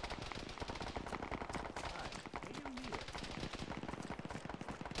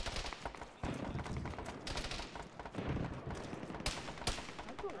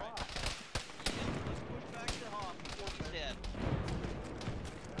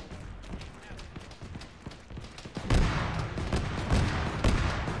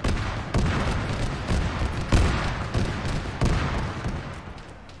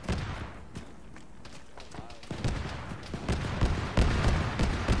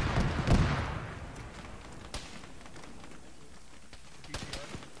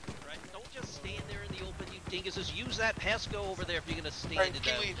 Dinguses, use that Pesco over there if you're gonna stand Alright, it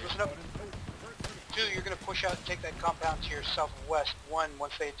team out leads, there. listen up. 2, you're gonna push out and take that compound to your southwest. 1,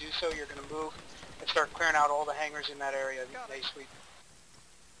 once they do so, you're gonna move and start clearing out all the hangars in that area. They sweep.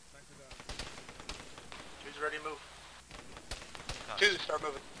 2's ready to move. 2, start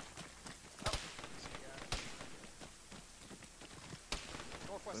moving.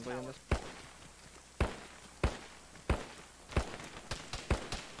 Northwest tower.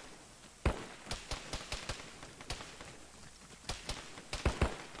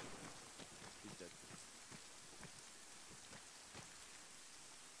 He's dead.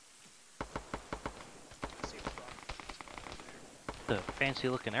 The fancy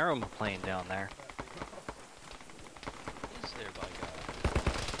looking aeroplane down there. Is there, by God?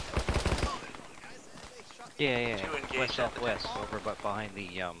 Yeah. Two engaged West on the southwest, over but behind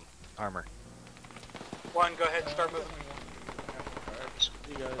the armor. 1, go ahead and start moving.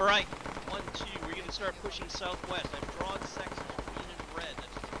 Alright, 1, 2, we're gonna start pushing southwest. I've drawn sections green and red.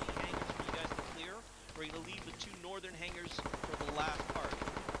 That's 3 hangars for you guys to clear. We're gonna leave the 2 northern hangars for the last part.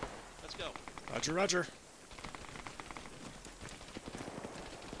 Let's go. Roger, roger.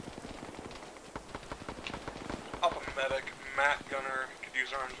 Alpha medic, Matt Gunner, could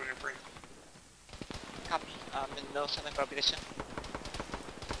use arms when you're free. Copy. In no southern population. If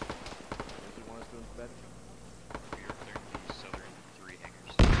you want us to embed. We are clearing the southern 3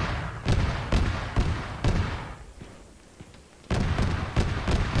 hangars.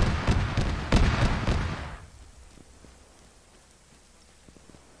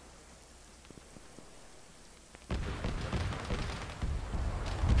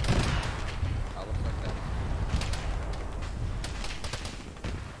 I'll look like that.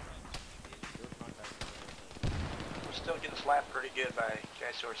 We're still getting slapped pretty good by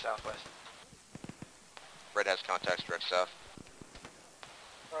guys who are southwest. Red has contacts direct south.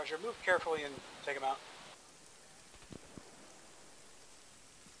 Roger, move carefully and take them out.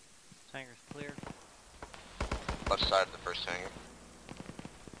 Hangar's clear. Left side of the first hangar.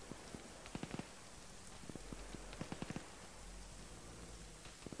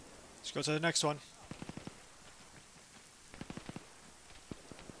 Let's go to the next one.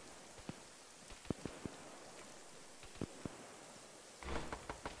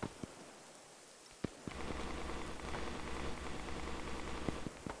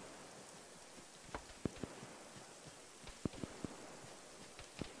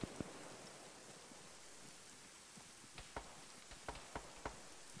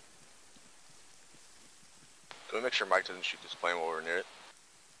 Can we make sure Mike doesn't shoot this plane while we're near it?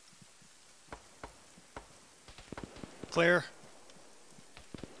 Clear.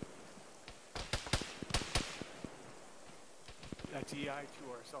 TI to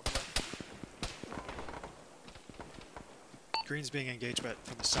our southwest. Green's being engaged but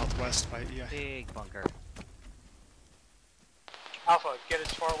from the southwest by EI. Big bunker. Alpha, get as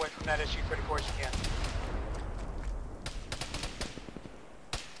far away from that SU-34 as you can.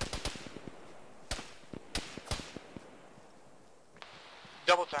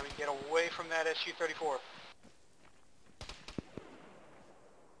 Double timing, get away from that SU-34.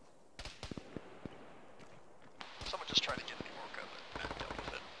 Someone just tried to get me more cover. Matt dealt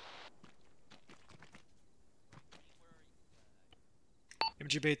with it.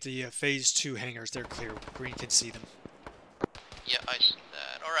 MG bait the phase 2 hangars. They're clear. Green can see them. Yeah, I see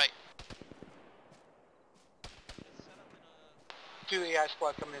that. Alright. 2 AI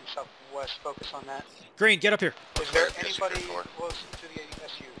squad coming in southwest, focus on that. Green, get up here. Is there anybody close to the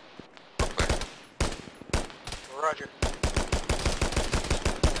SU? Roger.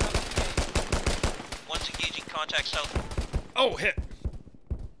 One's engaging contact south. Oh, hit.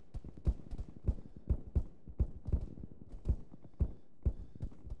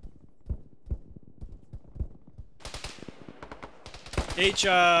 H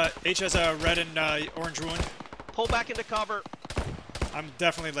has a red and orange wound. Pull back into cover. I'm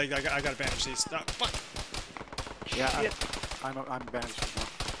definitely like I got to bandage these. No, fuck. Yeah, I'm bandaged as well.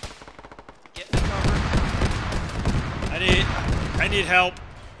 Get in cover. I need help.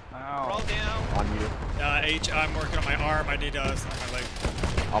 Crawl down. On you. H, I'm working on my arm. I need on my leg.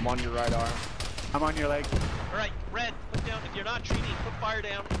 I'm on your right arm. I'm on your leg. Alright, red, put down, if you're not treating, put fire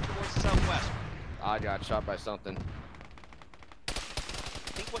down towards the southwest. I got shot by something.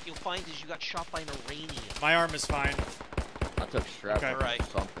 I think what you'll find is you got shot by an Iranian. My arm is fine. I took strap Okay. or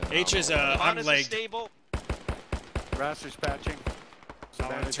something. H is I'm legged. Stable. Raster's patching. So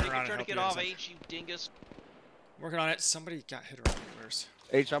I'm gonna turn around and Try to help get you off guys. H, you dingus. Working on it. Somebody got hit around here. Where's?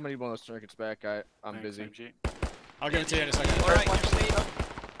 H, I'm gonna need one of those circuits back. I'm busy. I'll give it to you in a second. Alright, you're stable.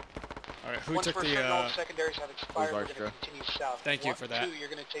 Alright, who Once took we're the certain all secondaries have expired, we're going to continue south. Thank you for that. 2, you're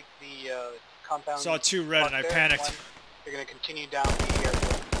going to take the compound. Saw 2 red and I there. panicked. 1, you're going to continue down the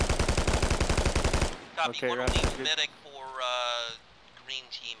airport. Copy. Okay, One will Raph, need good. medic for green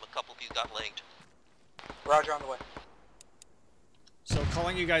team. A couple of you got legged. Roger, on the way. So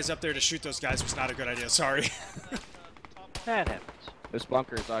calling you guys up there to shoot those guys was not a good idea. Sorry. That happens. This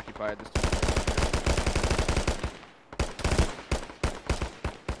bunker is occupied. This time.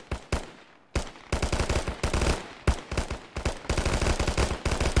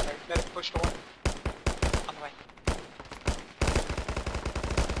 Alright, medic push to 1. On the way.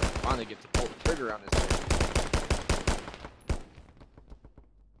 Finally get to pull the trigger on this thing.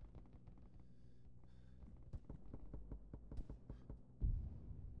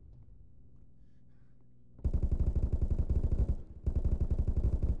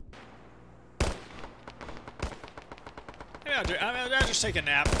 I'll just take a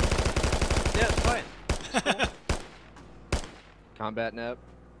nap. Yeah, it's fine. Combat nap.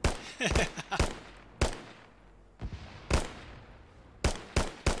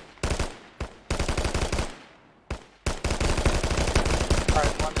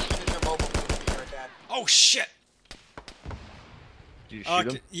 Alright, 1, as soon as you're mobile, move to your attack. Oh shit! Did you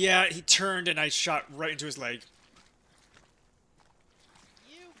shoot him? Yeah, he turned and I shot right into his leg.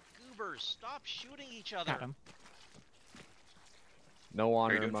 You goobers, stop shooting each other. Got him. No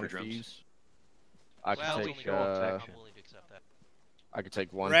honor doing among for drums? thieves. I Well, can only take. go on tech. I'm willing to accept that. I could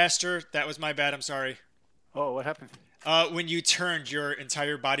take one. Raster, that was my bad. I'm sorry. Oh, what happened? When you turned, your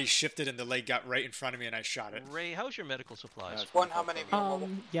entire body shifted and the leg got right in front of me and I shot it. Ray, how's your medical supplies? 1, how many of you are mobile?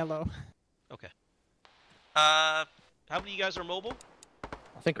 Yellow. Okay. How many of you guys are mobile?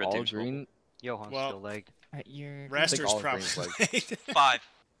 I think Red all team's green. Johan's Well, still legged. You're... Raster's all probably green's legged. 5.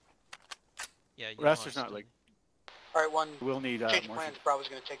 Yeah, you Raster's not like. Alright, 1, We'll need change more. plans, Bravo's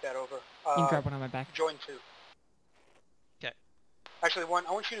going to take that over. You can grab one on my back. Join 2. Okay. Actually, 1,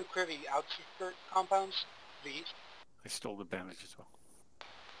 I want you to clear the outskirt compounds, the east. I stole the bandage as well.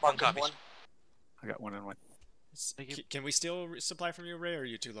 Mark copies. 1. I got one on one. Can we steal supply from you, Ray, or are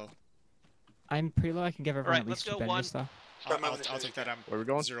you too low? I'm pretty low. I can give everyone Alright, at least let's 2 go bandages, though. I'll take that. I'm Where we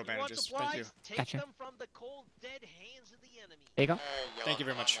going? 0 You want bandages. supplies? Thank you. Take Gotcha. them from the cold, dead hands of the enemy. There you go. Thank you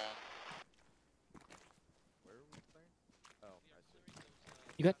very much.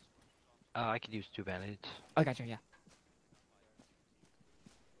 You good? I could use 2 bandages. I got you, yeah.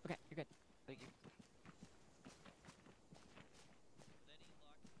 Okay, you're good. Thank you.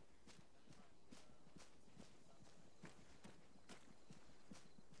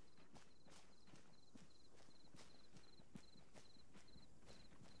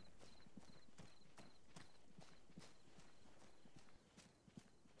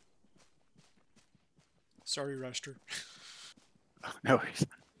 Sorry, Ruster. No worries.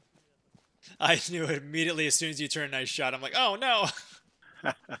 I knew it immediately as soon as you turned and I shot. I'm like, oh no!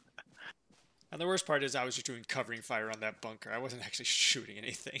 And the worst part is I was just doing covering fire on that bunker. I wasn't actually shooting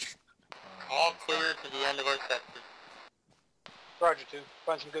anything. All clear to the end of our sector. Roger 2.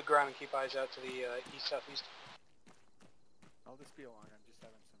 Find some good ground and keep eyes out to the east-southeast. I'll just be along. I'm just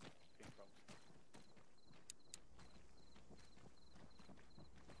having some ping problems.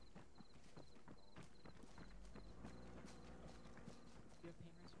 Do you have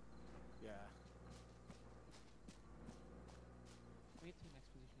paint razor? Yeah. Wait till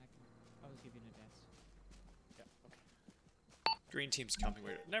next position. I'll just give you an advance. Yeah. Okay. Green team's coming.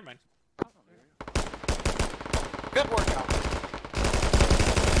 Wait, never mind. Good work, Alpha.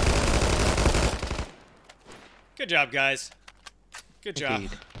 Good job, guys. Good job.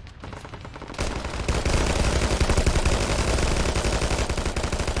 Indeed.